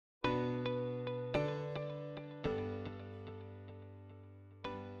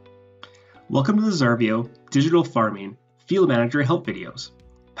Welcome to the xarvio Digital Farming Field Manager Help videos,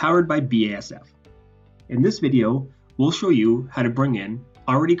 powered by BASF. In this video, we'll show you how to bring in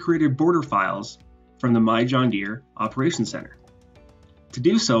already created border files from the MyJohnDeere Operations Center. To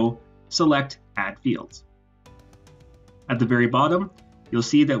do so, select Add Fields. At the very bottom, you'll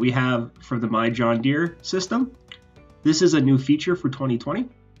see that we have from the MyJohnDeere system. This is a new feature for 2020.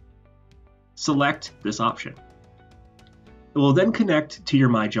 Select this option. It will then connect to your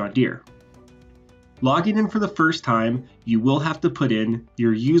MyJohnDeere. Logging in for the first time, you will have to put in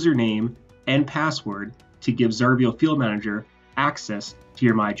your username and password to give xarvio Field Manager access to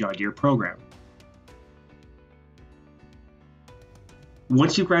your MyJohnDeere program.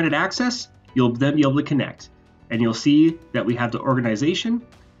 Once you've granted access, you'll then be able to connect, and you'll see that we have the organization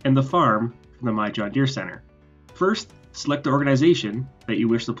and the farm from the MyJohnDeere Center. First, select the organization that you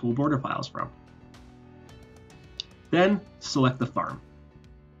wish to pull border files from. Then, select the farm.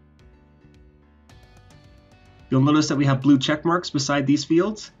 You'll notice that we have blue check marks beside these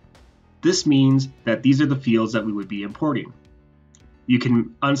fields. This means that these are the fields that we would be importing. You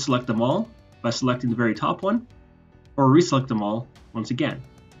can unselect them all by selecting the very top one, or reselect them all once again.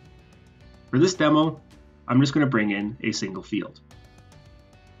 For this demo, I'm just going to bring in a single field.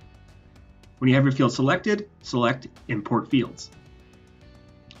 When you have your field selected, select Import Fields.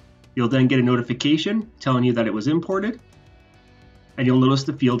 You'll then get a notification telling you that it was imported, and you'll notice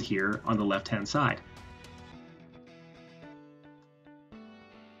the field here on the left-hand side.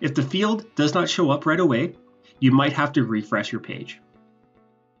 If the field does not show up right away, you might have to refresh your page.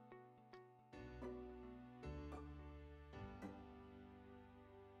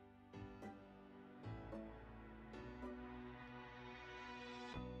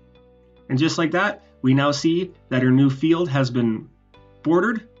 And just like that, we now see that our new field has been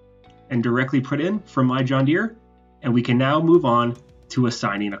bordered and directly put in from MyJohnDeere, and we can now move on to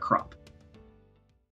assigning a crop.